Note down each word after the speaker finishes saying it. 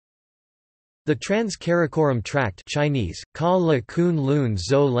The Trans-Karakoram Tract Chinese, Ka La Kun Lun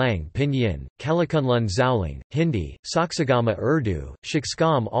Zhou Lang Pinyin, Kalakunlun Zhaoling, Hindi, Saksagama Urdu,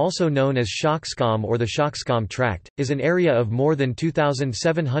 Shaksgam also known as Shaksgam or the Shaksgam Tract, is an area of more than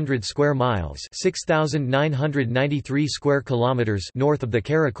 2,700 square miles 6,993 square kilometers north of the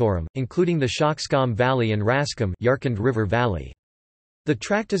Karakoram, including the Shaksgam Valley and Raskam Yarkand River Valley. The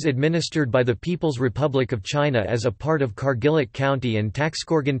tract is administered by the People's Republic of China as a part of Kargilak County and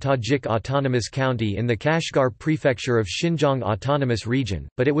Takskorgan Tajik Autonomous County in the Kashgar Prefecture of Xinjiang Autonomous Region,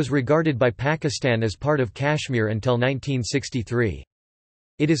 but it was regarded by Pakistan as part of Kashmir until 1963.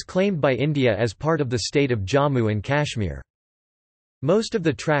 It is claimed by India as part of the state of Jammu and Kashmir. Most of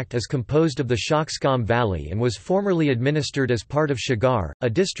the tract is composed of the Shaksgam Valley and was formerly administered as part of Shigar, a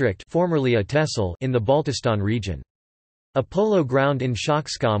district formerly a tehsil in the Baltistan region. A polo ground in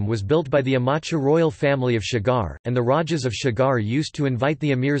Shaksgam was built by the Amacha royal family of Shigar, and the Rajas of Shigar used to invite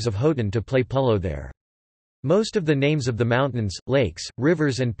the emirs of Khotan to play polo there. Most of the names of the mountains, lakes,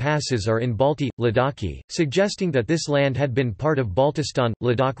 rivers and passes are in Balti, Ladakhi, suggesting that this land had been part of Baltistan,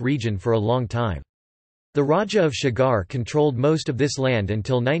 Ladakh region for a long time. The Raja of Shigar controlled most of this land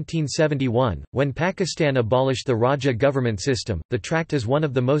until 1971, when Pakistan abolished the Raja government system. The tract is one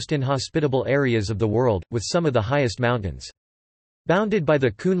of the most inhospitable areas of the world, with some of the highest mountains. Bounded by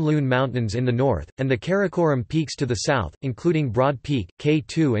the Kunlun Mountains in the north, and the Karakoram peaks to the south, including Broad Peak,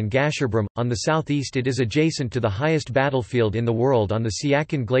 K2 and Gasherbrum, on the southeast it is adjacent to the highest battlefield in the world on the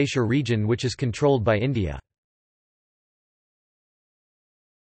Siachen Glacier region, which is controlled by India.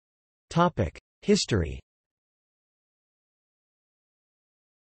 History.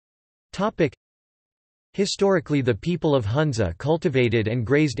 Historically, the people of Hunza cultivated and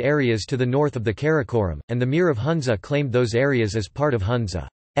grazed areas to the north of the Karakoram, and the Mir of Hunza claimed those areas as part of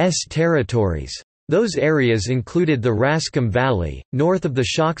Hunza's territories. Those areas included the Raskam Valley, north of the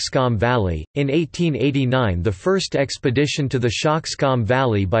Shaksgam Valley. In 1889, the first expedition to the Shaksgam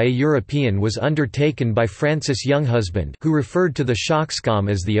Valley by a European was undertaken by Francis Younghusband, who referred to the Shaksgam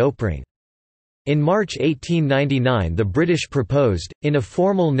as the Opring. In March 1899 the British proposed, in a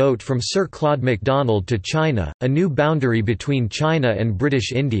formal note from Sir Claude MacDonald to China, a new boundary between China and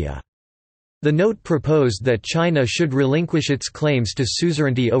British India. The note proposed that China should relinquish its claims to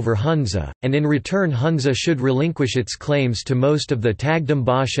suzerainty over Hunza, and in return Hunza should relinquish its claims to most of the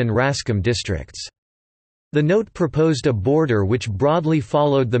Tagdambash and Raskam districts. The note proposed a border which broadly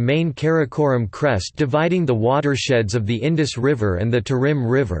followed the main Karakoram crest dividing the watersheds of the Indus River and the Tarim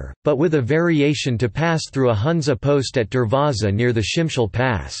River, but with a variation to pass through a Hunza post at Darvaza near the Shimshal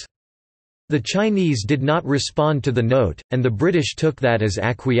Pass. The Chinese did not respond to the note, and the British took that as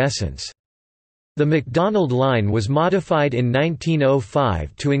acquiescence. The MacDonald Line was modified in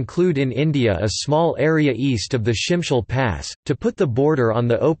 1905 to include in India a small area east of the Shimshal Pass, to put the border on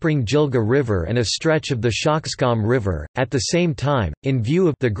the Opring Jilga River and a stretch of the Shaksgam River. At the same time, in view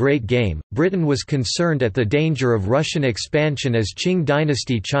of the Great Game, Britain was concerned at the danger of Russian expansion as Qing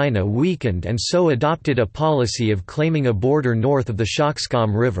dynasty China weakened and so adopted a policy of claiming a border north of the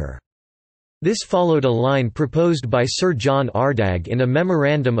Shaksgam River. This followed a line proposed by Sir John Ardagh in a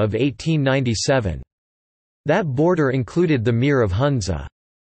memorandum of 1897. That border included the Mir of Hunza's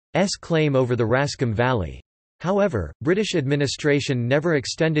claim over the Raskam Valley. However, British administration never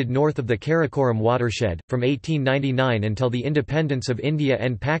extended north of the Karakoram watershed. From 1899 until the independence of India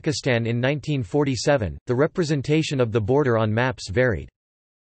and Pakistan in 1947, the representation of the border on maps varied.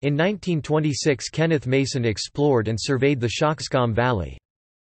 In 1926 Kenneth Mason explored and surveyed the Shaksgam Valley.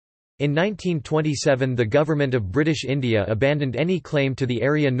 In 1927 the Government of British India abandoned any claim to the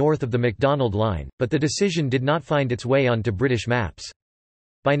area north of the MacDonald Line, but the decision did not find its way onto British maps.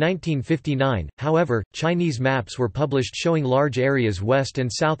 By 1959, however, Chinese maps were published showing large areas west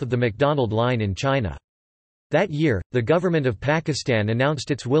and south of the MacDonald Line in China. That year, the Government of Pakistan announced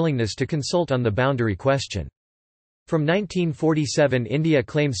its willingness to consult on the boundary question. From 1947 India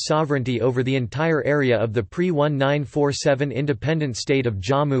claims sovereignty over the entire area of the pre-1947 independent state of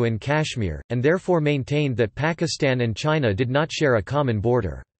Jammu and Kashmir, and therefore maintained that Pakistan and China did not share a common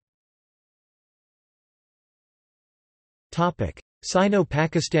border.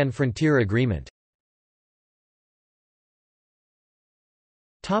 Sino-Pakistan Frontier Agreement.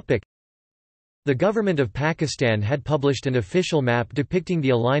 The government of Pakistan had published an official map depicting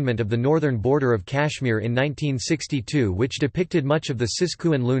the alignment of the northern border of Kashmir in 1962, which depicted much of the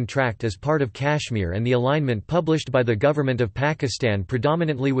Sis-Kuen-Lun Tract as part of Kashmir, and the alignment published by the government of Pakistan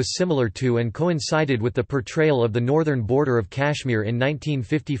predominantly was similar to and coincided with the portrayal of the northern border of Kashmir in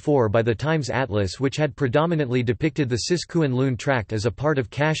 1954 by the Times Atlas, which had predominantly depicted the Sis-Kuen-Lun Tract as a part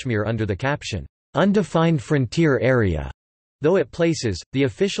of Kashmir under the caption, "Undefined Frontier Area." Though at places, the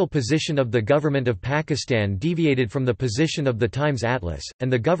official position of the Government of Pakistan deviated from the position of the Times Atlas,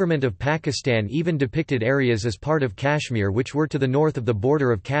 and the Government of Pakistan even depicted areas as part of Kashmir which were to the north of the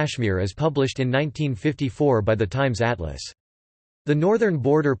border of Kashmir as published in 1954 by the Times Atlas. The northern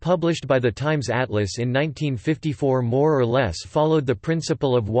border published by the Times Atlas in 1954 more or less followed the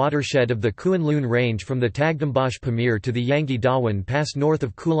principle of watershed of the Kunlun Range from the Tagdambash Pamir to the Yangi Dawan Pass north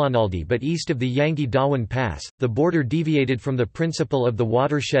of Kulanaldi but east of the Yangi Dawan Pass. The border deviated from the principle of the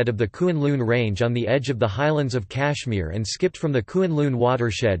watershed of the Kunlun Range on the edge of the highlands of Kashmir and skipped from the Kunlun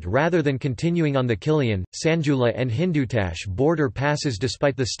watershed rather than continuing on the Kilian, Sanjula and Hindutash border passes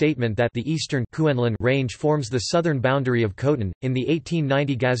despite the statement that the eastern Kunlun Range forms the southern boundary of Khotan. In the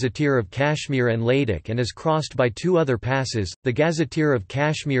 1890 Gazetteer of Kashmir and Ladakh and is crossed by two other passes. The Gazetteer of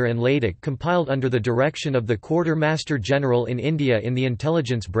Kashmir and Ladakh, compiled under the direction of the Quartermaster General in India in the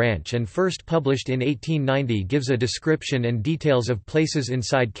Intelligence Branch and first published in 1890, gives a description and details of places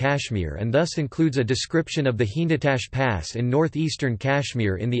inside Kashmir and thus includes a description of the Hindutash Pass in northeastern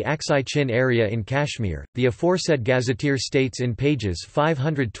Kashmir in the Aksai Chin area in Kashmir. The aforesaid Gazetteer states in pages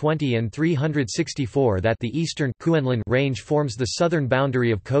 520 and 364 that the eastern Kuenlan range forms the southern boundary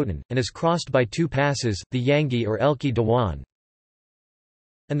of Khotan, and is crossed by two passes, the Yangi or Elki Dewan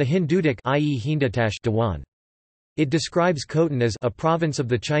and the Hindutak i.e. Hindutash Dewan. It describes Khotan as a province of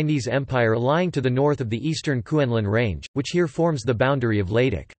the Chinese Empire lying to the north of the eastern Kuenlan Range, which here forms the boundary of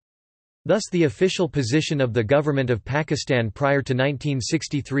Ladakh. Thus the official position of the Government of Pakistan prior to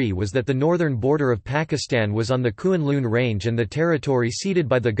 1963 was that the northern border of Pakistan was on the Kunlun Range and the territory ceded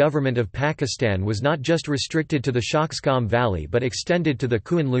by the Government of Pakistan was not just restricted to the Shaksgam Valley but extended to the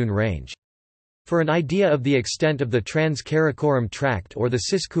Kunlun Range. For an idea of the extent of the Trans-Karakoram Tract or the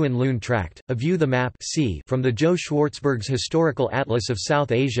Cis-Kunlun Tract, view the map C from the Joe Schwartzberg's Historical Atlas of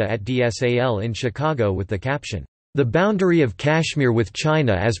South Asia at DSAL in Chicago with the caption, "The boundary of Kashmir with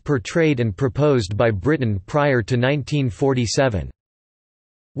China as portrayed and proposed by Britain prior to 1947",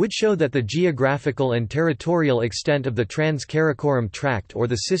 would show that the geographical and territorial extent of the Trans-Karakoram Tract or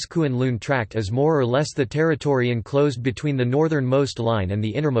the Cis-Kunlun Tract is more or less the territory enclosed between the northernmost line and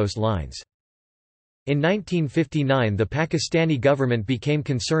the innermost lines. In 1959 the Pakistani government became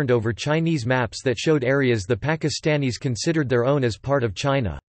concerned over Chinese maps that showed areas the Pakistanis considered their own as part of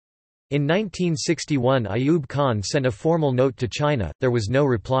China. In 1961 Ayub Khan sent a formal note to China, there was no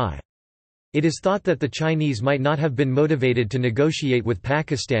reply. It is thought that the Chinese might not have been motivated to negotiate with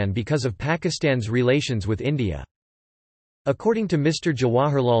Pakistan because of Pakistan's relations with India. According to Mr.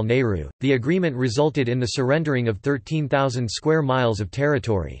 Jawaharlal Nehru, the agreement resulted in the surrendering of 13,000 square miles of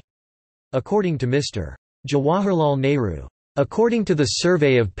territory. According to Mr. Jawaharlal Nehru, according to the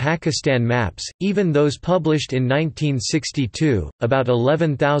Survey of Pakistan maps, even those published in 1962, about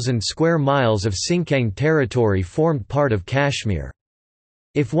 11,000 square miles of Sinkiang territory formed part of Kashmir.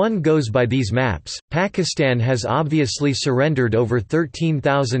 If one goes by these maps, Pakistan has obviously surrendered over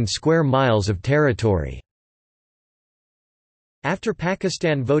 13,000 square miles of territory. After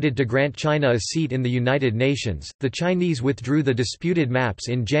Pakistan voted to grant China a seat in the United Nations, the Chinese withdrew the disputed maps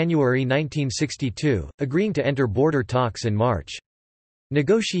in January 1962, agreeing to enter border talks in March.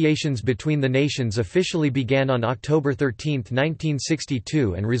 Negotiations between the nations officially began on October 13,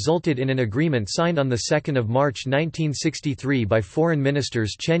 1962 and resulted in an agreement signed on 2 March 1963 by Foreign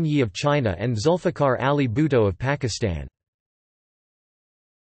Ministers Chen Yi of China and Zulfikar Ali Bhutto of Pakistan.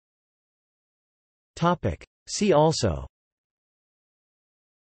 See also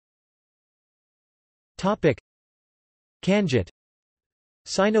Kanjit,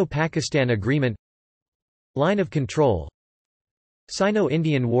 Sino-Pakistan Agreement, Line of Control,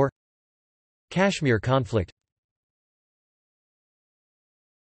 Sino-Indian War, Kashmir conflict.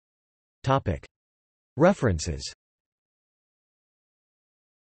 References.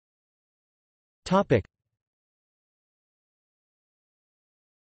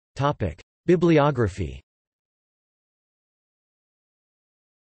 Bibliography.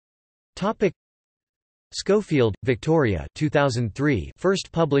 Schofield, Victoria 2003,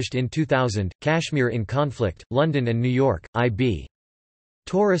 first published in 2000, Kashmir in Conflict, London and New York, I.B.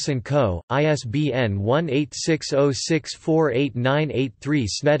 Torres & Co., ISBN 1860648983.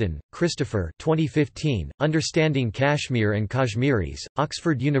 Snedden, Christopher 2015, Understanding Kashmir and Kashmiris,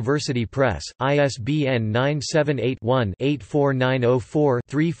 Oxford University Press, ISBN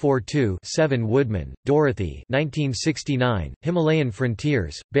 978-1-84904-342-7. Woodman, Dorothy 1969, Himalayan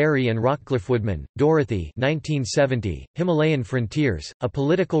Frontiers, Barry and Rockcliffe. Woodman, Dorothy 1970, Himalayan Frontiers, A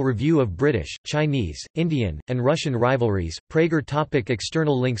Political Review of British, Chinese, Indian, and Russian Rivalries. Prager.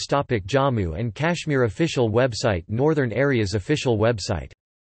 External links. Jammu and Kashmir official website. Northern Areas official website.